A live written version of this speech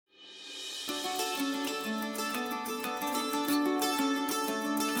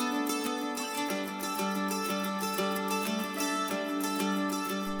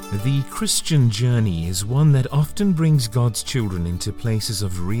The Christian journey is one that often brings God's children into places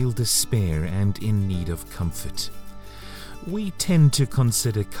of real despair and in need of comfort. We tend to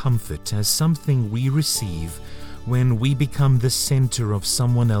consider comfort as something we receive when we become the center of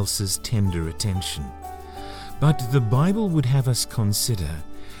someone else's tender attention. But the Bible would have us consider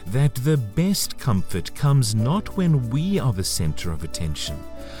that the best comfort comes not when we are the center of attention,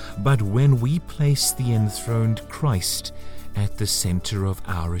 but when we place the enthroned Christ at the center of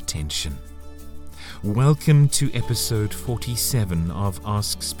our attention. Welcome to episode 47 of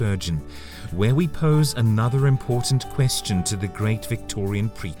Ask Spurgeon, where we pose another important question to the great Victorian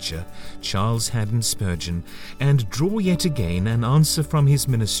preacher, Charles Haddon Spurgeon, and draw yet again an answer from his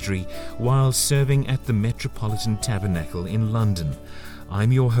ministry while serving at the Metropolitan Tabernacle in London.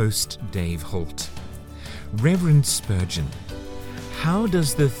 I'm your host, Dave Holt. Reverend Spurgeon, how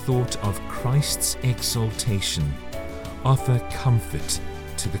does the thought of Christ's exaltation offer comfort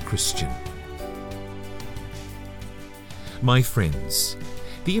to the Christian? My friends,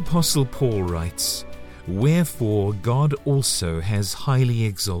 the Apostle Paul writes, "Wherefore God also has highly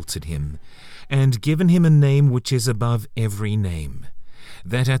exalted him, and given him a name which is above every name,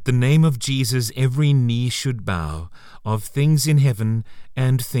 that at the name of Jesus every knee should bow, of things in heaven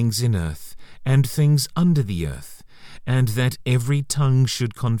and things in earth and things under the earth, and that every tongue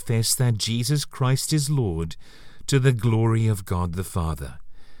should confess that Jesus Christ is Lord, to the glory of God the Father."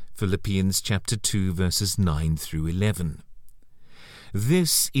 Philippians chapter 2 verses 9 through 11.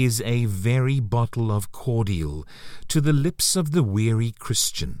 This is a very bottle of cordial to the lips of the weary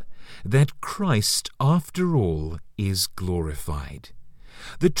Christian, that Christ, after all, is glorified.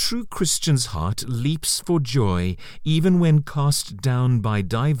 The true Christian's heart leaps for joy even when cast down by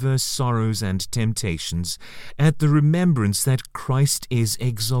diverse sorrows and temptations at the remembrance that Christ is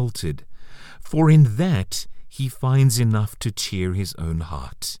exalted, for in that he finds enough to cheer his own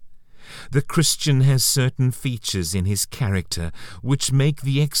heart. The Christian has certain features in his character which make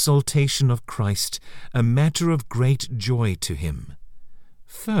the exaltation of Christ a matter of great joy to him.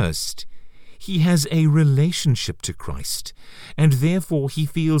 First, he has a relationship to Christ, and therefore he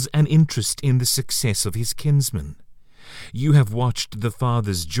feels an interest in the success of his kinsman. You have watched the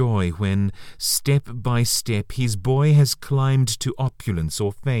father's joy when, step by step, his boy has climbed to opulence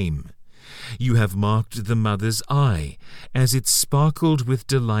or fame. You have marked the mother's eye as it sparkled with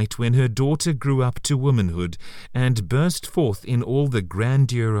delight when her daughter grew up to womanhood and burst forth in all the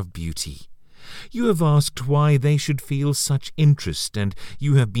grandeur of beauty. You have asked why they should feel such interest, and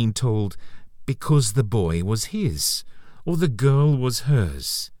you have been told, because the boy was his, or the girl was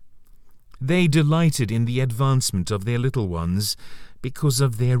hers. They delighted in the advancement of their little ones because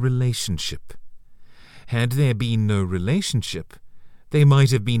of their relationship. Had there been no relationship, they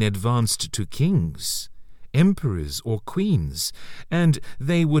might have been advanced to kings, emperors, or queens, and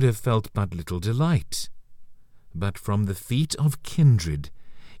they would have felt but little delight. But from the feet of kindred,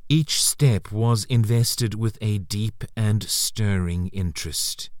 each step was invested with a deep and stirring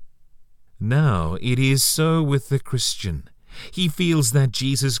interest. Now it is so with the Christian. He feels that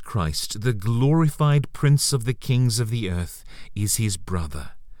Jesus Christ, the glorified Prince of the kings of the earth, is his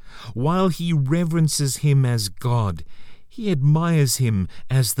brother. While he reverences him as God, he admires him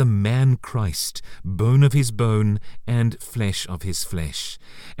as the man Christ, bone of his bone and flesh of his flesh,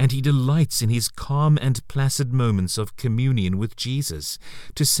 and he delights in his calm and placid moments of communion with Jesus,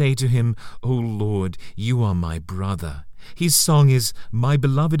 to say to him, "O Lord, you are my brother." His song is, "My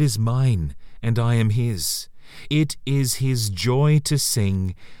beloved is mine, and I am his." It is his joy to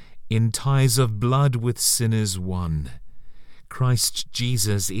sing, "In ties of blood with sinners one." Christ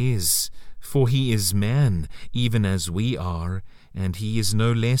Jesus is, for he is man, even as we are, and he is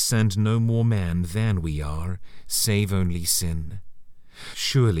no less and no more man than we are, save only sin.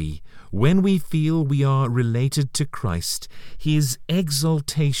 Surely, when we feel we are related to Christ, his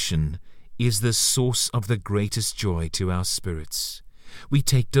exaltation is the source of the greatest joy to our spirits. We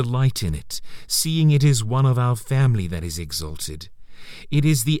take delight in it, seeing it is one of our family that is exalted. It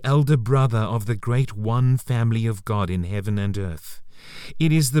is the elder brother of the great one family of God in heaven and earth.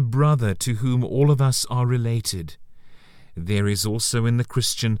 It is the brother to whom all of us are related. There is also in the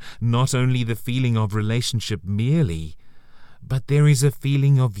Christian not only the feeling of relationship merely, but there is a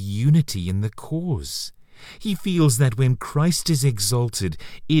feeling of unity in the cause. He feels that when Christ is exalted,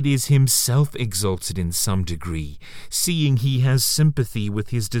 it is himself exalted in some degree, seeing he has sympathy with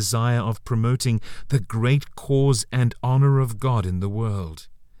his desire of promoting the great cause and honor of God in the world.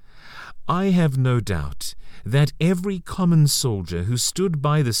 I have no doubt that every common soldier who stood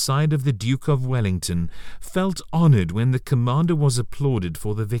by the side of the Duke of Wellington felt honored when the commander was applauded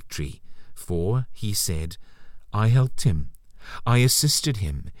for the victory, for, he said, "I helped him. I assisted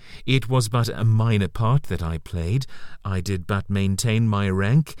him. It was but a minor part that I played. I did but maintain my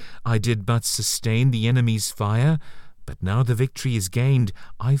rank. I did but sustain the enemy's fire. But now the victory is gained,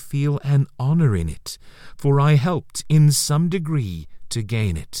 I feel an honor in it, for I helped in some degree to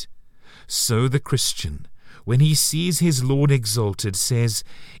gain it. So the Christian, when he sees his Lord exalted, says,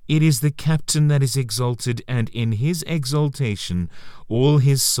 "It is the captain that is exalted, and in his exaltation all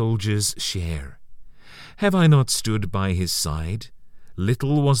his soldiers share. Have I not stood by his side?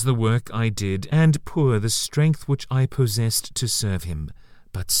 Little was the work I did, and poor the strength which I possessed to serve him,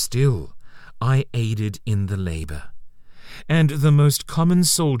 but still I aided in the labor." And the most common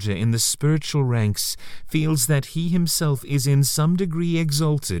soldier in the spiritual ranks feels that he himself is in some degree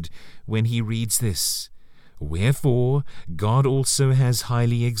exalted when he reads this, "Wherefore God also has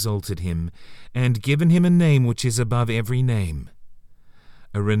highly exalted him, and given him a name which is above every name."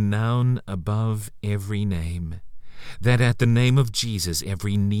 A renown above every name, that at the name of Jesus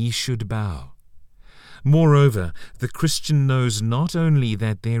every knee should bow. Moreover, the Christian knows not only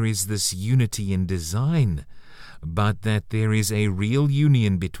that there is this unity in design, but that there is a real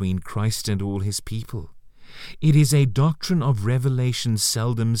union between Christ and all his people. It is a doctrine of revelation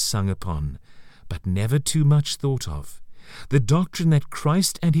seldom sung upon, but never too much thought of, the doctrine that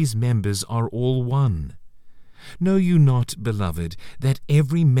Christ and his members are all one. Know you not, beloved, that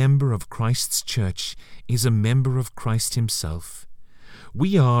every member of Christ's church is a member of Christ himself?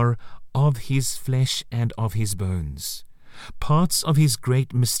 We are of his flesh and of his bones, parts of his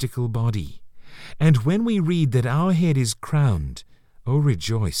great mystical body. And when we read that our head is crowned, O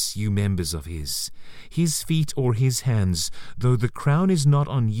rejoice, you members of his feet or his hands, though the crown is not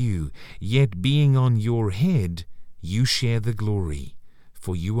on you, yet being on your head, you share the glory,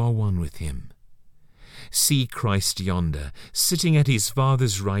 for you are one with him. See Christ yonder, sitting at his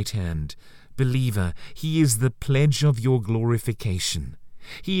Father's right hand. Believer, he is the pledge of your glorification.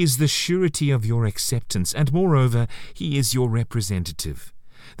 He is the surety of your acceptance, and moreover, he is your representative.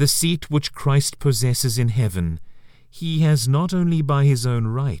 The seat which Christ possesses in heaven, he has not only by his own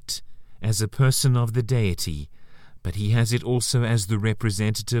right, as a person of the deity, but he has it also as the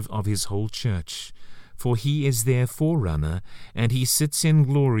representative of his whole church, for he is their forerunner, and he sits in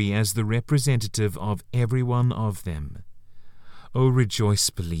glory as the representative of every one of them. O rejoice,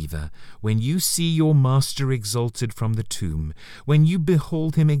 believer, when you see your Master exalted from the tomb, when you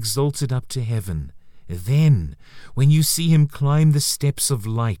behold him exalted up to heaven. Then, when you see him climb the steps of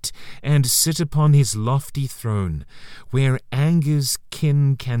light and sit upon his lofty throne, where anger's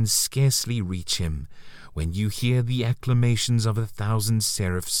kin can scarcely reach him, when you hear the acclamations of 1,000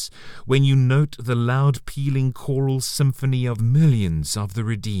 seraphs, when you note the loud pealing choral symphony of millions of the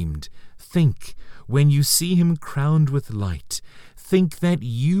redeemed, think, when you see him crowned with light, think that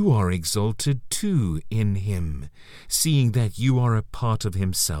you are exalted too in him, seeing that you are a part of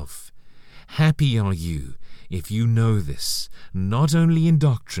himself. Happy are you if you know this, not only in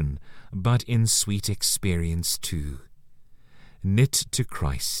doctrine, but in sweet experience too. Knit to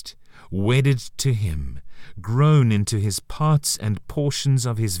Christ, wedded to him, grown into his parts and portions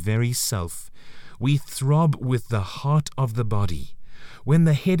of his very self, we throb with the heart of the body. When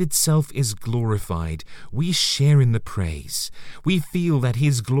the head itself is glorified, we share in the praise. We feel that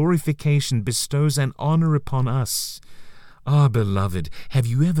his glorification bestows an honor upon us. Ah, beloved, have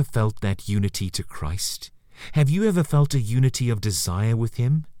you ever felt that unity to Christ? Have you ever felt a unity of desire with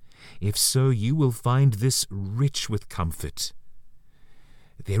him? If so, you will find this rich with comfort.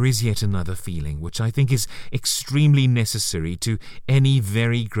 There is yet another feeling which I think is extremely necessary to any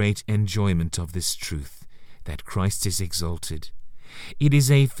very great enjoyment of this truth, that Christ is exalted. It is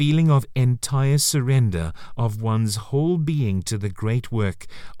a feeling of entire surrender of one's whole being to the great work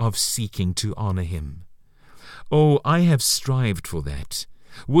of seeking to honor him. Oh, I have strived for that.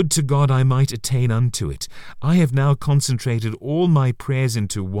 Would to God I might attain unto it. I have now concentrated all my prayers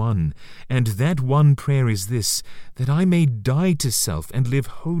into one, and that one prayer is this, that I may die to self and live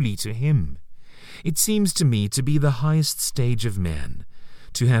wholly to him. It seems to me to be the highest stage of man,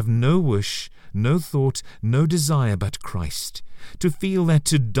 to have no wish, no thought, no desire but Christ, to feel that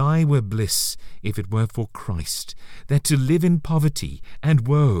to die were bliss, if it were for Christ, that to live in poverty, and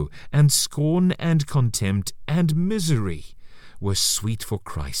woe, and scorn, and contempt, and misery, were sweet for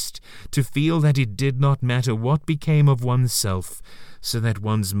Christ, to feel that it did not matter what became of oneself, so that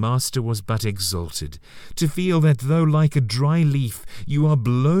one's Master was but exalted, to feel that though like a dry leaf you are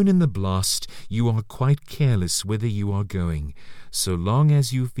blown in the blast, you are quite careless whither you are going, so long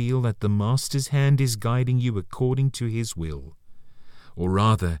as you feel that the Master's hand is guiding you according to his will. Or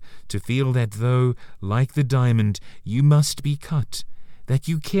rather, to feel that though, like the diamond, you must be cut, that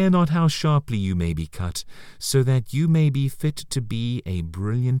you care not how sharply you may be cut, so that you may be fit to be a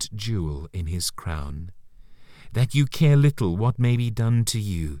brilliant jewel in his crown, that you care little what may be done to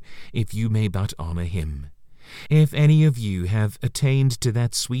you, if you may but honor him. If any of you have attained to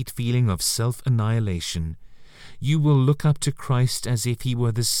that sweet feeling of self-annihilation, you will look up to Christ as if he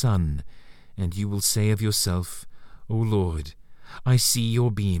were the sun, and you will say of yourself, O Lord, I see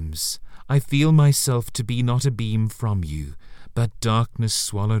your beams. I feel myself to be not a beam from you, but darkness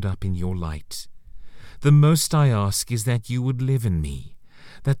swallowed up in your light. The most I ask is that you would live in me,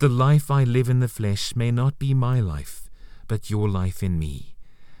 that the life I live in the flesh may not be my life, but your life in me,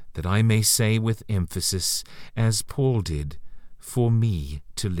 that I may say with emphasis, as Paul did, for me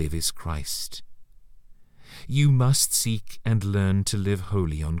to live is Christ. You must seek and learn to live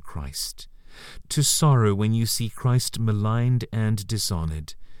wholly on Christ, to sorrow when you see Christ maligned and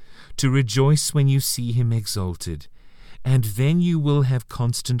dishonored, to rejoice when you see him exalted, and then you will have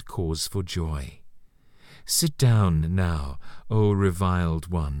constant cause for joy. Sit down now, O reviled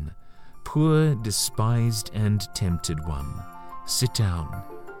one, poor, despised, and tempted one. Sit down.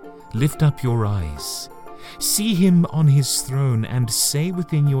 Lift up your eyes. See him on his throne, and say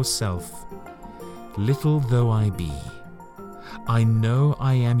within yourself, Little though I be, I know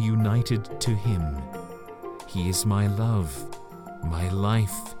I am united to him. He is my love, my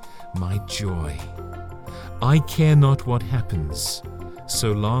life, my joy. I care not what happens,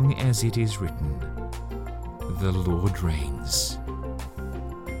 so long as it is written, The Lord reigns.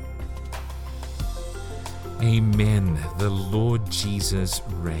 Amen. The Lord Jesus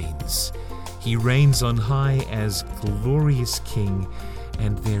reigns. He reigns on high as glorious King,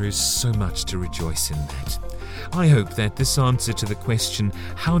 and there is so much to rejoice in that. I hope that this answer to the question,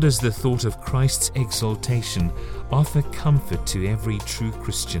 how does the thought of Christ's exaltation offer comfort to every true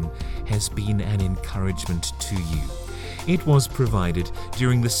Christian, has been an encouragement to you. It was provided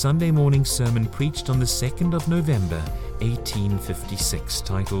during the Sunday morning sermon preached on the 2nd of November, 1856,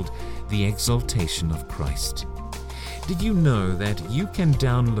 titled The Exaltation of Christ. Did you know that you can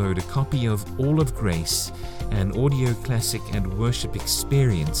download a copy of All of Grace, an audio classic and worship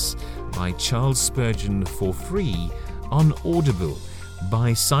experience by Charles Spurgeon for free on Audible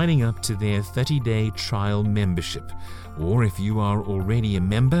by signing up to their 30-day trial membership? Or if you are already a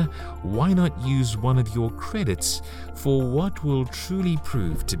member, why not use one of your credits for what will truly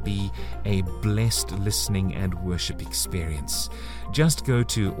prove to be a blessed listening and worship experience? Just go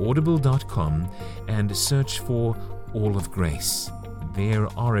to audible.com and search for All of Grace. There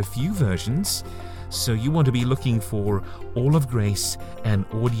are a few versions, so you want to be looking for All of Grace, an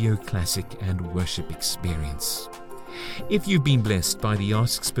audio classic and worship experience. If you've been blessed by the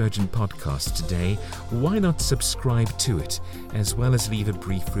Ask Spurgeon podcast today, why not subscribe to it, as well as leave a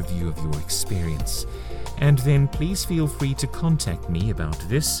brief review of your experience? And then please feel free to contact me about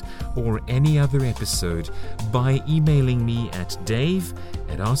this or any other episode by emailing me at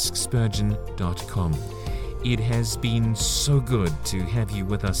dave@askspurgeon.com. It has been so good to have you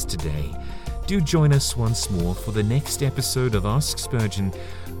with us today. Do join us once more for the next episode of Ask Spurgeon,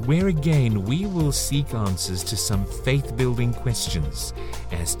 where again we will seek answers to some faith-building questions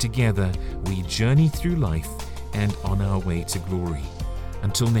as together we journey through life and on our way to glory.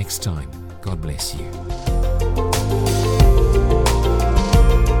 Until next time, God bless you.